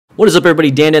What is up, everybody?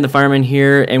 Dan the Fireman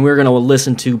here, and we're going to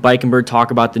listen to Bike and Bird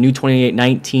talk about the new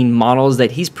 2019 models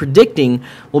that he's predicting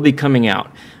will be coming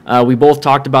out. We both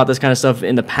talked about this kind of stuff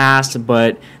in the past,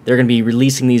 but they're going to be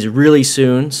releasing these really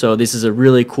soon, so this is a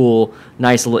really cool,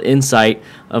 nice little insight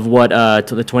of what the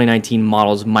 2019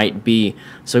 models might be.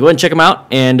 So go ahead and check them out,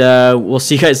 and we'll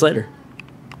see you guys later.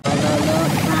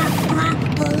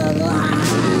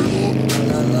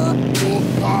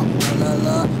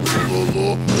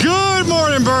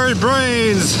 Bird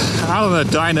brains out on the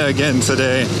dyno again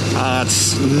today.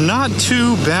 It's not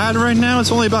too bad right now.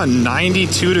 It's only about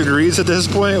 92 degrees at this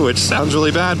point, which sounds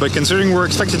really bad, but considering we're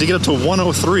expected to get up to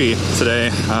 103 today,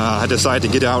 I decided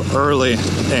to get out early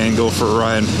and go for a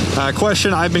ride.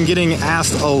 Question I've been getting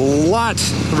asked a lot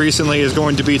recently is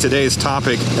going to be today's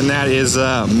topic, and that is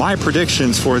my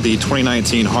predictions for the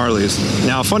 2019 Harleys.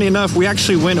 Now, funny enough, we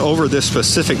actually went over this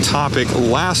specific topic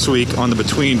last week on the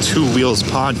Between Two Wheels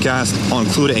podcast. I'll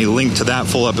include a link to that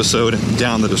full episode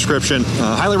down in the description.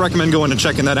 Highly recommend going and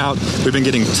checking that out. We've been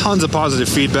getting tons of positive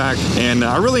feedback, and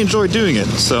I really enjoy doing it.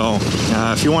 So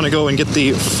if you want to go and get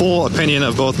the full opinion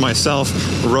of both myself,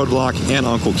 Roadblock, and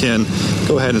Uncle Ken,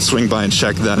 go ahead and swing by and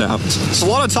check that out. So a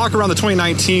lot of talk around the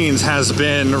 2019s has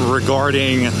been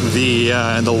regarding the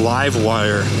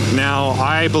Livewire. Now,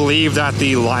 I believe that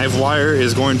the Livewire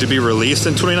is going to be released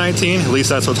in 2019. At least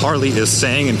that's what Harley is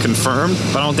saying and confirmed.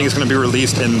 But I don't think it's going to be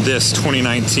released in this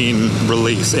 2019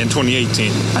 release in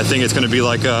 2018. I think it's going to be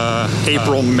like a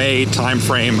April-May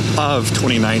timeframe of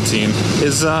 2019.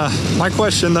 My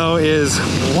question though is,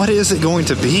 what is it going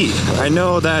to be? I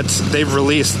know that they've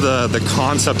released the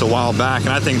concept a while back, and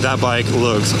I think that bike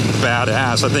looks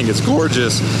badass. I think it's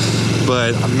gorgeous.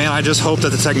 But man, I just hope that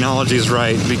the technology is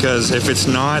right, because if it's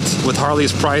not, with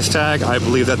Harley's price tag, I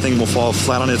believe that thing will fall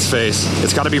flat on its face.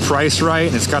 It's got to be priced right,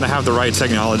 and it's got to have the right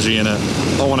technology in it.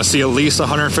 I want to see at least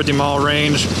 150 mile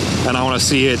range, and I want to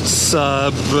see it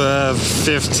sub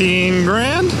 15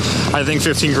 grand. I think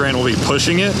 15 grand will be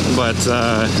pushing it, but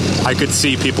I could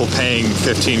see people paying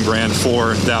 15 grand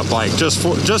for that bike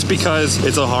just because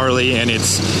it's a Harley and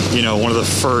it's, you know, one of the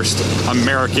first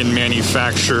American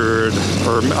manufactured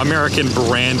or American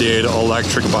branded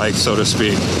electric bike, so to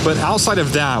speak. But outside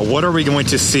of that, what are we going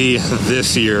to see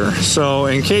this year? So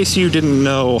in case you didn't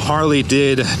know, Harley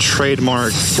did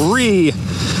trademark 3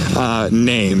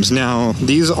 names. Now,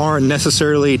 these aren't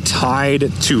necessarily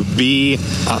tied to be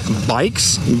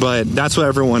bikes, but that's what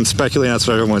everyone's speculating, that's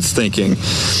what everyone's thinking.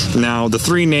 Now, the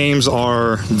 3 names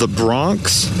are the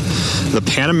Bronx, the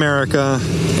Pan America,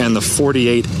 and the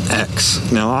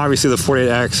 48X. Now, obviously, the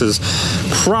 48X is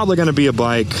probably going to be a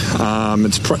bike.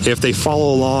 If they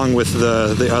follow along with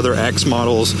the other X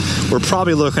models, we're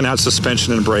probably looking at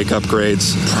suspension and brake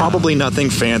upgrades. Probably nothing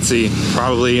fancy.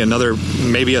 Probably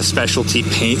maybe a specialty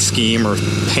paint scheme or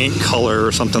paint color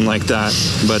or something like that.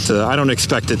 But I don't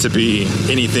expect it to be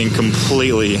anything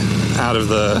completely out of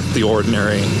the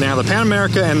ordinary. Now, the Pan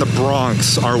America and the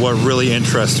Bronx are what really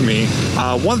interests me.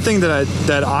 One thing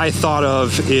that I thought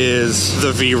of is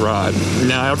the V-Rod.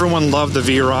 Now, everyone loved the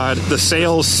V-Rod. The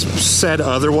sales said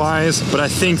otherwise, but I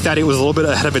think that it was a little bit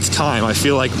ahead of its time. I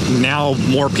feel like now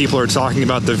more people are talking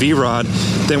about the V-Rod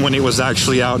than when it was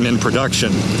actually out and in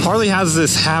production. Harley has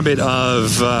this habit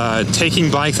of taking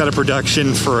bikes out of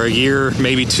production for a year,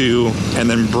 maybe 2, and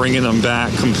then bringing them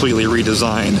back completely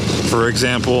redesigned. For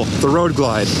example, the Road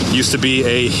Glide used to be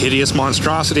a hideous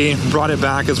monstrosity, brought it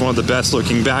back as one of the best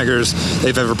looking baggers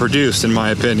they've ever produced, in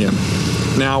my opinion.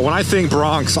 Now, when I think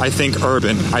Bronx, I think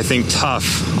urban. I think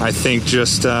tough. I think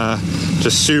just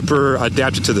super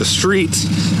adapted to the street,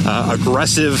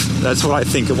 aggressive. That's what I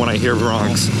think of when I hear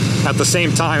Bronx. At the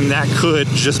same time, that could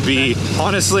just be,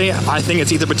 honestly, I think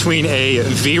it's either between a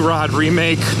V-Rod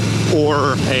remake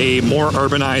or a more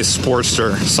urbanized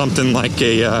Sportster, something like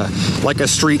a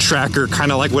street tracker,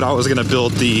 kind of like what I was going to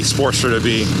build the Sportster to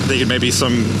be. They could maybe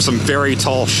some very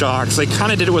tall shocks. They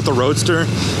kind of did it with the Roadster,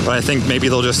 but I think maybe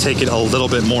they'll just take it a little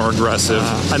bit more aggressive.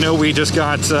 I know we just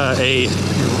got a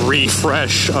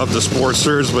refresh of the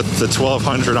Sportsters with the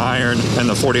 1200 iron and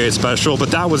the 48 special,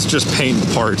 but that was just paint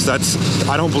and parts.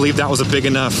 I don't believe that was a big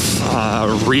enough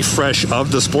refresh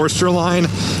of the Sportster line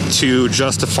to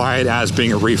justify it as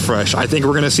being a refresh. I think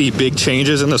we're going to see big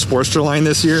changes in the Sportster line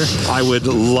this year. I would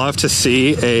love to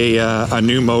see a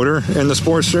new motor in the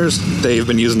Sportsters. They've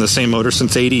been using the same motor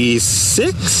since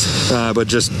 '86, but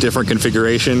just different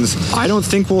configurations. I don't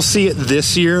think we'll see it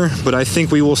this year, but I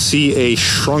think we will see a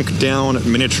shrunk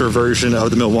down miniature version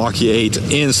of the Milwaukee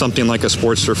 8 in something like a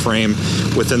Sportster frame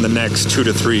within the next 2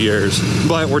 to 3 years.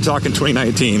 But we're talking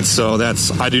 2019, so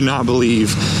I do not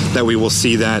believe that we will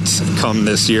see that come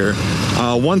this year.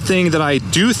 One thing that I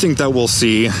do think that we'll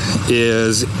see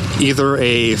is either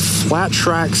a flat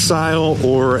track style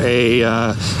or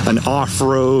an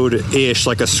off-road-ish,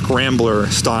 like a scrambler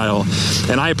style.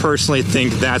 And I personally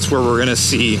think that's where we're going to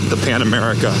see the Pan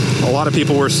America. A lot of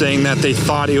people were saying that they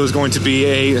thought it was going to be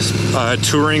a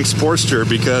touring Sportster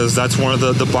because that's one of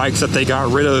the bikes that they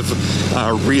got rid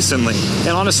of recently. And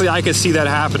honestly, I could see that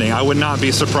happening. I would not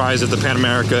be surprised if the Pan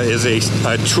America is a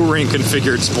touring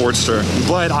configured Sportster.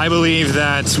 But I believe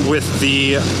that with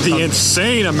the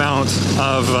insane amount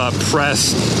of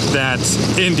press that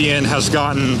Indian has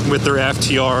gotten with their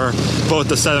FTR, both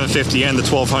the 750 and the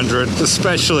 1200,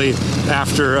 especially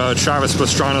after Travis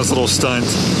Pastrana's little stunt,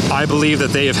 I believe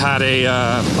that they have had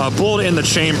a bullet in the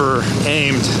chamber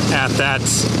aimed at that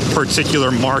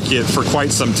particular market for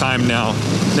quite some time now.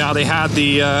 Now they had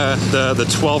the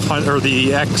 1200 or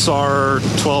the XR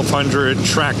 1200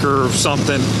 tracker or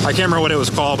something. I can't remember what it was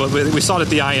called, but we saw it at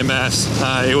the IMS.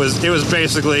 It was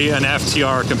basically an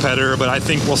FTR competitor, but I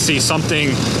think we'll see something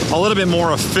a little bit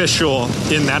more official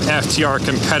in that FTR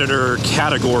competitor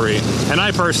category. And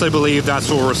I personally believe that's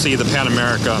where we'll see the Pan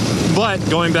America. But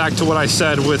going back to what I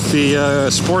said with the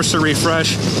Sportster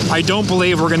refresh, I don't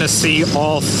believe we're going to see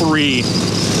all three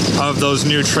of those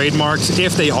new trademarks.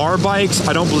 If they are bikes,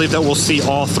 I don't believe that we'll see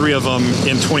all three of them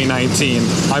in 2019.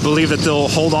 I believe that they'll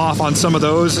hold off on some of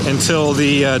those until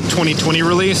the 2020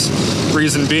 release.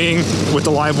 Reason being, with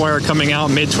the Livewire coming out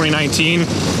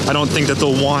mid-2019, I don't think that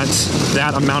they'll want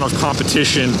that amount of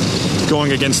competition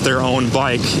going against their own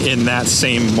bike in that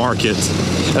same market.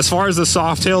 As far as the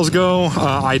Softails go,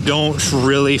 I don't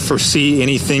really foresee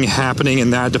anything happening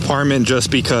in that department just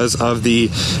because of the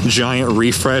giant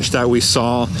refresh that we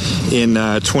saw in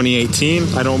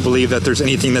 2018. I don't believe that there's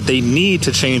anything that they need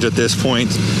to change at this point.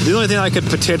 The only thing I could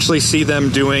potentially see them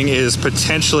doing is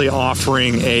potentially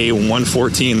offering a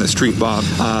 114, the Street Bob.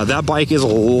 That bike is a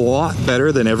lot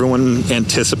better than everyone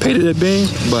anticipated it being,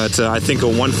 but I think a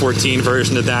 114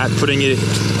 version of that, putting it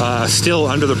still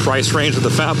under the price range of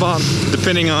the Fat Bob,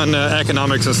 depending on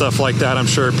economics and stuff like that, I'm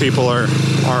sure people are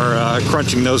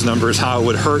crunching those numbers, how it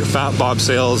would hurt Fat Bob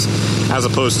sales as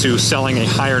opposed to selling a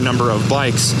higher number of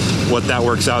bikes, what that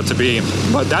works out to be.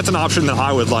 But that's an option that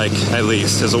I would like, at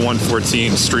least, as a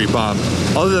 114 Street Bob.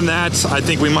 Other than that, I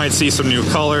think we might see some new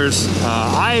colors.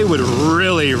 I would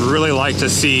really, really like to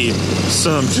see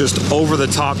some just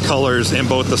over-the-top colors in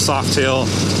both the Softail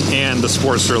and the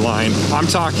Sportster line. I'm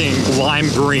talking lime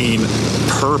green,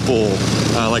 purple,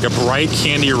 like a bright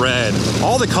candy red.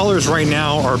 All the colors right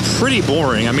now are pretty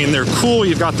boring. I mean, they're cool.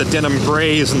 You've got the denim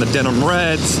grays and the denim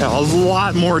reds, a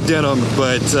lot more denim,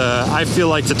 but I feel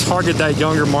like to target that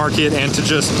younger market and to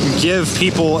just give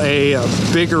people a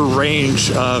bigger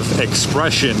range of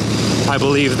expression, I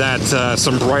believe that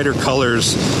some brighter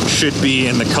colors should be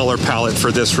in the color palette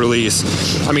for this release.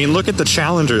 I mean, look at the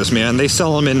Challengers, man. They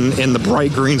sell them in the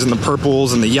bright greens and the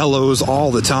purples and the yellows all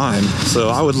the time. So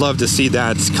I would love to see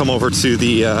that come over to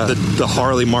the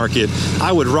Harley market.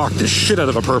 I would rock the shit out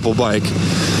of a purple bike.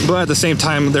 But at the same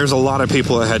time, there's a lot of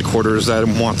people at headquarters that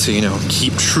want to,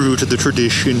 keep true to the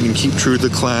tradition and keep true to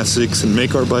the classics and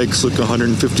make our bikes look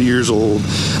 150 years old.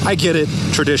 I get it.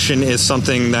 Tradition is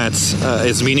something that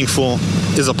is meaningful,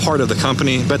 is a part of the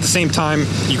company. But at the same time,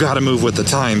 you got to move with the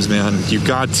times, man. You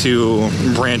got to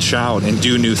branch out and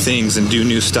do new things and do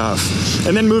new stuff.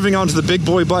 And then moving on to the big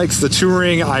boy bikes, the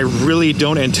touring, I really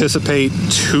don't anticipate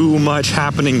too much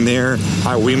happening there.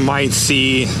 We might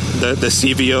see the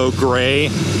CVO gray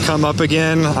come up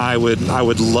again. I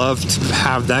would love to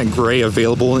have that gray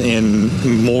available in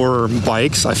more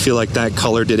bikes. I feel like that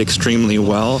color did extremely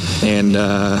well and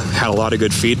had a lot of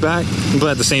good feedback.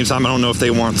 But at the same time, I don't know if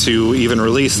they want to even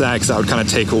release that because that would kind of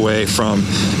take away from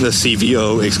the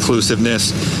CVO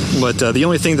exclusiveness. But the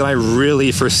only thing that I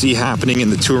really foresee happening in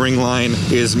the touring line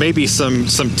is maybe some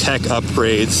tech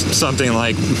upgrades, something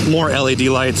like more LED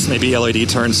lights, maybe LED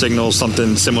turn signals,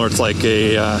 something similar to like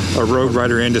a Rogue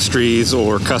Rider Industries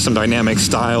or Custom Dynamics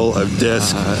style of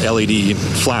disc, LED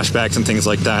flashbacks and things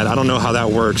like that. I don't know how that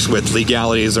works with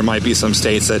legalities. There might be some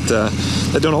states that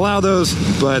don't allow those,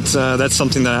 but that's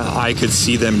something that I could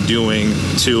see them doing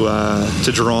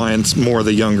to draw in more of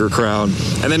the younger crowd.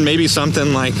 And then maybe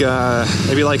something like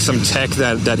some tech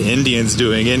that Indian's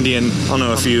doing. Indian, I don't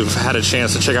know if you've had a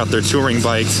chance to check out their touring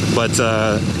bikes, but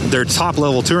their top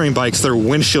level touring bikes, their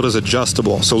windshield is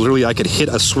adjustable. So literally I could hit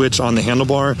a switch on the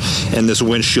handlebar and this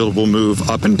windshield will move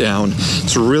up up and down.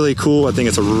 It's really cool. I think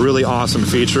it's a really awesome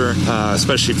feature,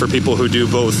 especially for people who do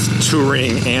both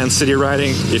touring and city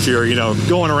riding. If you're,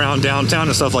 going around downtown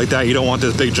and stuff like that, you don't want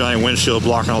this big giant windshield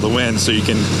blocking all the wind, so you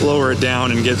can lower it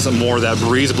down and get some more of that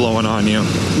breeze blowing on you.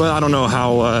 But I don't know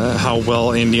how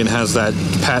well Indian has that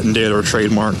patented or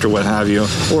trademarked or what have you,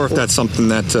 or if that's something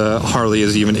that Harley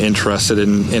is even interested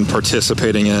in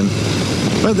participating in.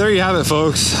 But there you have it,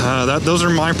 folks. Those are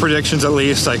my predictions, at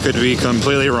least. I could be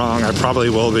completely wrong. I probably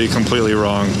will be completely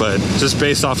wrong, but just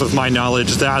based off of my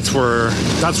knowledge, that's where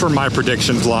my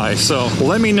predictions lie. So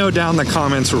let me know down in the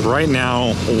comments right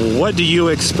now, what do you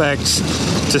expect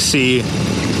to see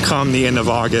come the end of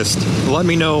August? Let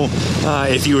me know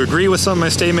if you agree with some of my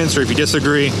statements or if you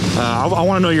disagree. I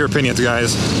want to know your opinions,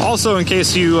 guys. Also, in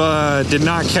case you did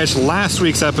not catch last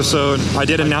week's episode, I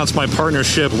did announce my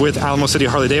partnership with Alamo City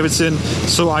Harley Davidson,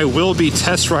 so I will be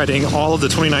test riding all of the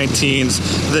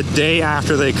 2019s the day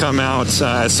after they come out.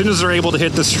 As soon as they're able to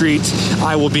hit the streets,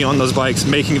 I will be on those bikes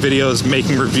making videos,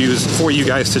 making reviews for you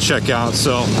guys to check out.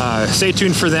 So stay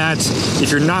tuned for that.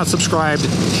 If you're not subscribed,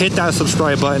 hit that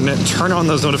subscribe button, turn on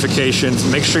those notifications,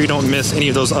 make sure you don't miss any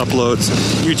of those uploads.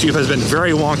 YouTube has been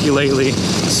very wonky lately,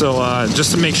 so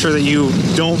just to make sure that you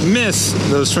don't miss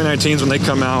those 2019s when they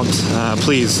come out,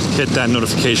 please hit that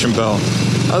notification bell.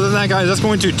 Other than that, guys, that's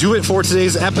going to do it for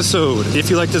today's episode. If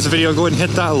you like this video, go ahead and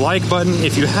hit that like button.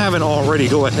 If you haven't already,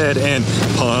 go ahead and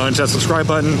punch that subscribe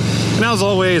button. And as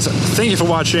always, thank you for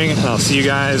watching, and I'll see you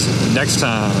guys next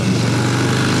time.